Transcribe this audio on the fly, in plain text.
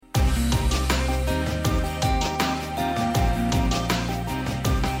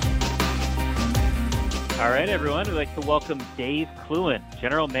All right, everyone. We'd like to welcome Dave Klewan,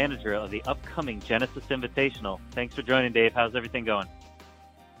 General Manager of the upcoming Genesis Invitational. Thanks for joining, Dave. How's everything going?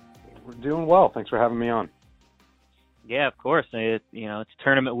 We're doing well. Thanks for having me on. Yeah, of course. It's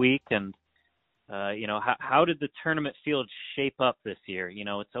tournament week, and how did the tournament field shape up this year?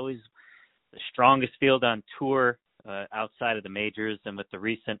 It's always the strongest field on tour outside of the majors, and with the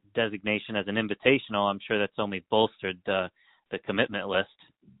recent designation as an invitational, I'm sure that's only bolstered the commitment list.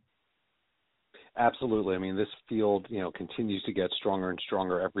 Absolutely. I mean, this field, continues to get stronger and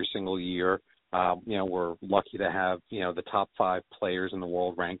stronger every single year. We're lucky to have, the top 5 players in the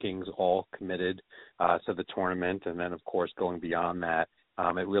world rankings all committed to the tournament. And then, of course, going beyond that,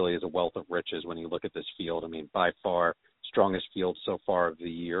 it really is a wealth of riches when you look at this field. I mean, by far, strongest field so far of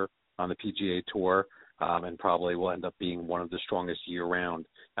the year on the PGA Tour, and probably will end up being one of the strongest year-round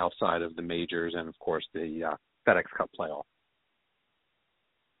outside of the majors and, of course, the FedEx Cup playoff.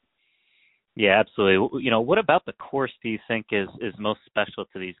 Yeah, absolutely. What about the course do you think is most special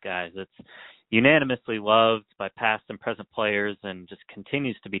to these guys? It's unanimously loved by past and present players and just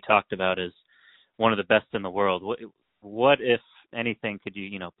continues to be talked about as one of the best in the world. What if anything, could you,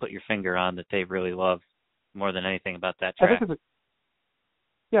 put your finger on that they really love more than anything about that track?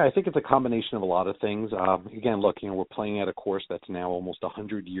 I think it's a combination of a lot of things. Again, look, we're playing at a course that's now almost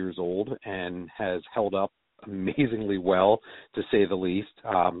 100 years old and has held up amazingly well, to say the least.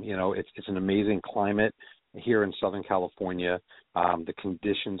 It's an amazing climate here in Southern California. The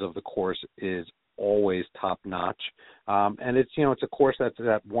conditions of the course is always top notch, and it's a course that's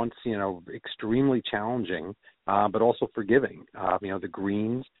at once extremely challenging, but also forgiving. The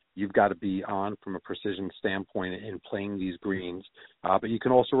greens, you've got to be on from a precision standpoint in playing these greens, but you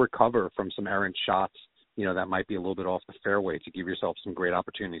can also recover from some errant shots that might be a little bit off the fairway to give yourself some great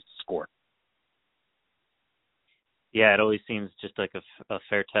opportunities to score. Yeah, it always seems just like a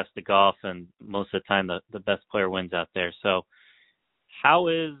fair test of golf, and most of the time the best player wins out there. So how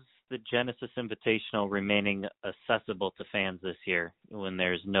is the Genesis Invitational remaining accessible to fans this year when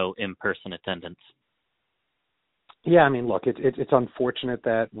there's no in-person attendance? Yeah, I mean, look, it's unfortunate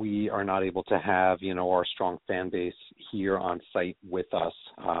that we are not able to have, our strong fan base here on site with us,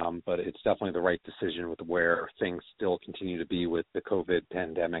 but it's definitely the right decision with where things still continue to be with the COVID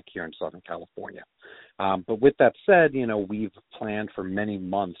pandemic here in Southern California. But with that said, we've planned for many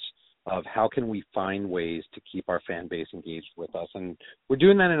months of how can we find ways to keep our fan base engaged with us, and we're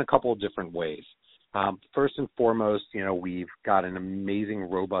doing that in a couple of different ways. First and foremost, we've got an amazing,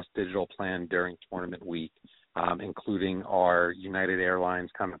 robust digital plan during tournament week, including our United Airlines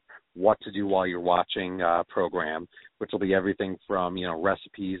kind of what to do while you're watching program, which will be everything from,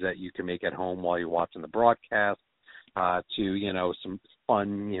 recipes that you can make at home while you're watching the broadcast, to, some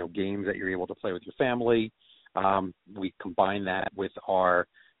fun, games that you're able to play with your family. We combine that with our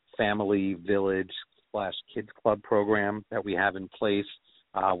family village / kids club program that we have in place,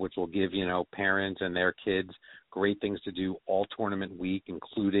 which will give, parents and their kids great things to do all tournament week,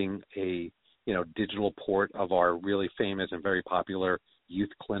 including a digital port of our really famous and very popular youth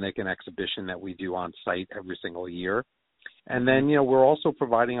clinic and exhibition that we do on site every single year. And then, we're also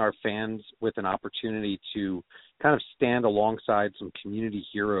providing our fans with an opportunity to kind of stand alongside some community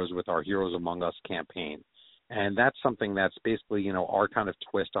heroes with our Heroes Among Us campaign. And that's something that's basically, our kind of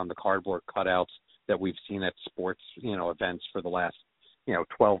twist on the cardboard cutouts that we've seen at sports, events for the last,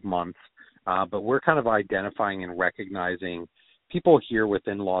 12 months. But we're kind of identifying and recognizing people here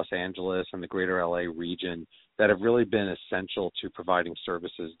within Los Angeles and the greater LA region that have really been essential to providing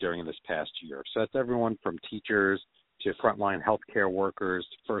services during this past year. So that's everyone from teachers to frontline healthcare workers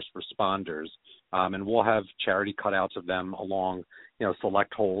to first responders. And we'll have charity cutouts of them along,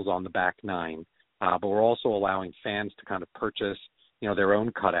 select holes on the back nine. But we're also allowing fans to kind of purchase, their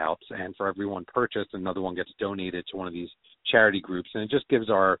own cutouts. And for every one purchased, another one gets donated to one of these charity groups. And it just gives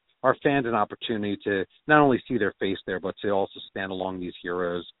our fans an opportunity to not only see their face there, but to also stand along these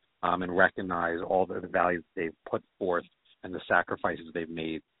heroes and recognize all the values they've put forth and the sacrifices they've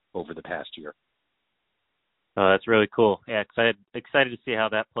made over the past year. Oh, that's really cool. Yeah, excited to see how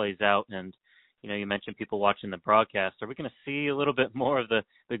that plays out. And, you mentioned people watching the broadcast. Are we going to see a little bit more of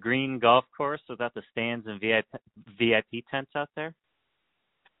the green golf course without the stands and VIP tents out there?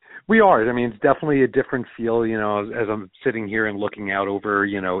 We are. I mean, it's definitely a different feel, as I'm sitting here and looking out over,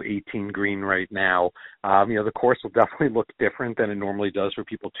 18 green right now. The course will definitely look different than it normally does for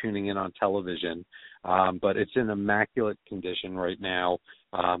people tuning in on television. But it's in immaculate condition right now.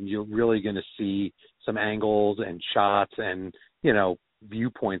 You're really going to see some angles and shots and,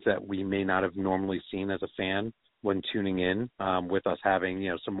 viewpoints that we may not have normally seen as a fan when tuning in, with us having,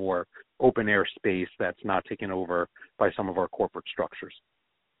 some more open air space that's not taken over by some of our corporate structures.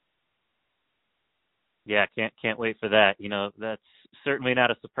 Yeah, can't wait for that. That's certainly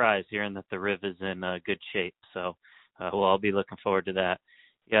not a surprise hearing that the Riv is in good shape. So we'll all be looking forward to that.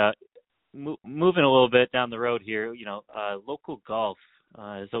 Yeah, moving a little bit down the road here, local golf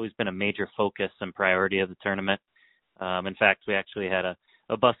has always been a major focus and priority of the tournament. In fact, we actually had a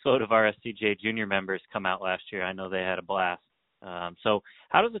busload of our SCJ junior members come out last year. I know they had a blast. So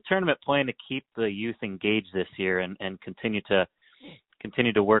how does the tournament plan to keep the youth engaged this year and continue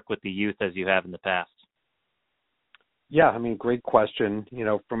to work with the youth as you have in the past? Yeah, I mean, great question.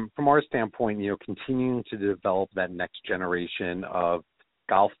 From our standpoint, continuing to develop that next generation of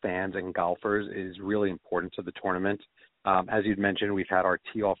golf fans and golfers is really important to the tournament. As you'd mentioned, we've had our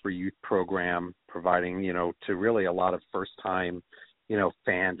Tee Off for Youth program providing, to really a lot of first-time,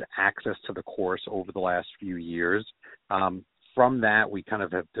 fans access to the course over the last few years. From that, we kind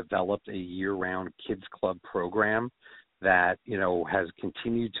of have developed a year-round kids club program that, has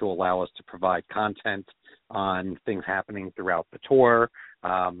continued to allow us to provide content on things happening throughout the tour,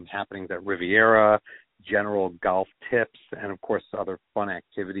 happenings at Riviera, general golf tips, and of course other fun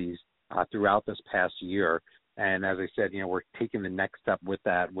activities throughout this past year. And as I said, we're taking the next step with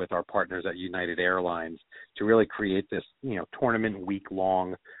that with our partners at United Airlines to really create this, tournament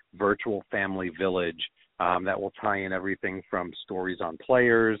week-long virtual family village that will tie in everything from stories on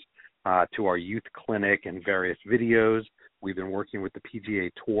players to our youth clinic and various videos. We've been working with the PGA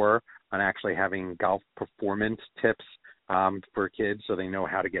Tour on actually having golf performance tips for kids so they know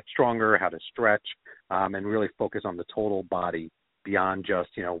how to get stronger, how to stretch, and really focus on the total body beyond just,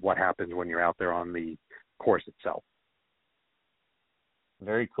 what happens when you're out there on the course itself.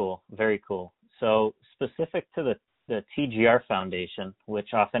 Very cool. Very cool. So specific to the TGR Foundation, which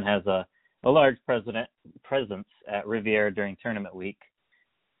often has a large presence at Riviera during tournament week,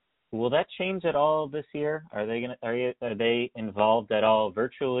 will that change at all this year? Are they involved at all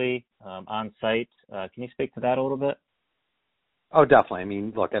virtually, on site? Can you speak to that a little bit? Oh, definitely. I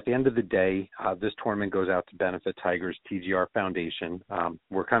mean, look, at the end of the day, this tournament goes out to benefit Tiger's TGR Foundation.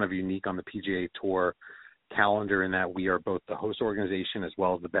 We're kind of unique on the PGA Tour calendar in that we are both the host organization as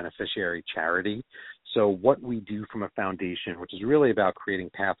well as the beneficiary charity. So what we do from a foundation, which is really about creating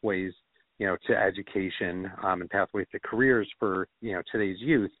pathways, to education and pathways to careers for, today's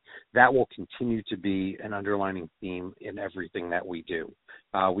youth, that will continue to be an underlining theme in everything that we do.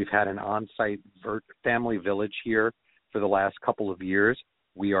 We've had an on-site family village here for the last couple of years.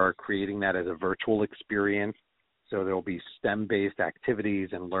 We are creating that as a virtual experience. So there will be STEM-based activities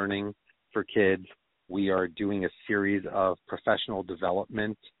and learning for kids. We are doing a series of professional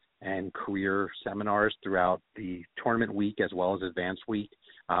development and career seminars throughout the tournament week as well as advanced week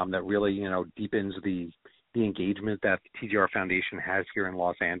that really, deepens the engagement that the TGR Foundation has here in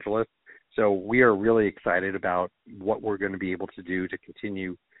Los Angeles. So we are really excited about what we're going to be able to do to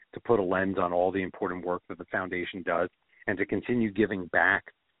continue to put a lens on all the important work that the foundation does and to continue giving back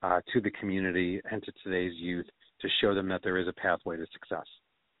to the community and to today's youth to show them that there is a pathway to success.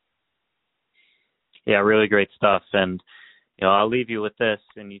 Yeah, really great stuff. And, I'll leave you with this,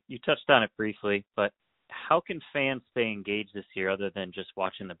 and you touched on it briefly, but how can fans stay engaged this year other than just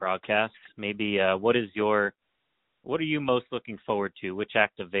watching the broadcast? Maybe what are you most looking forward to? Which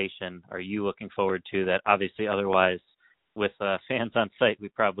activation are you looking forward to that obviously otherwise with fans on site we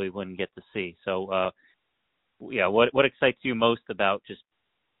probably wouldn't get to see? So, what excites you most about just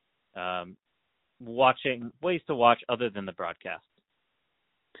watching, ways to watch other than the broadcast?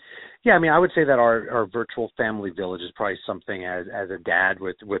 Yeah, I mean, I would say that our virtual family village is probably something as a dad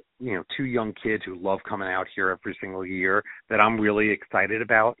with two young kids who love coming out here every single year that I'm really excited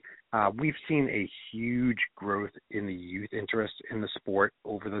about. We've seen a huge growth in the youth interest in the sport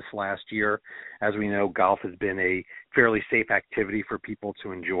over this last year. As we know, golf has been a fairly safe activity for people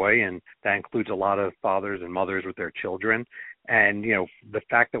to enjoy, and that includes a lot of fathers and mothers with their children. And, the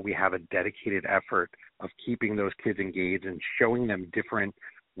fact that we have a dedicated effort of keeping those kids engaged and showing them different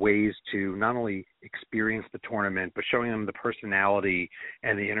ways to not only experience the tournament, but showing them the personality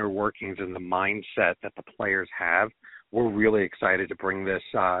and the inner workings and the mindset that the players have. We're really excited to bring this,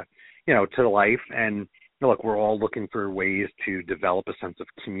 to life. And look, we're all looking for ways to develop a sense of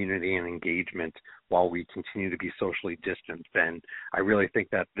community and engagement while we continue to be socially distanced. And I really think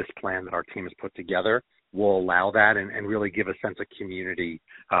that this plan that our team has put together will allow that and really give a sense of community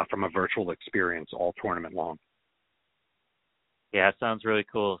from a virtual experience all tournament long. Yeah, it sounds really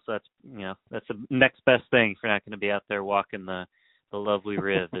cool. So that's the next best thing if you're not going to be out there walking the lovely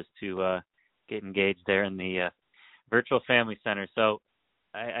Riv is to get engaged there in the virtual family center. So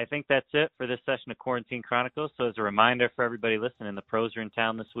I think that's it for this session of Quarantine Chronicles. So as a reminder for everybody listening, the pros are in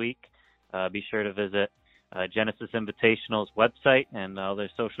town this week. Be sure to visit Genesis Invitational's website and all their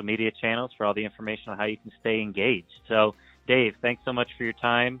social media channels for all the information on how you can stay engaged. So, Dave, thanks so much for your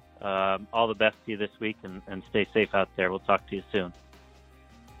time. All the best to you this week, and stay safe out there. We'll talk to you soon.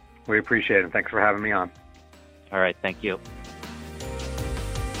 We appreciate it. Thanks for having me on. All right. Thank you.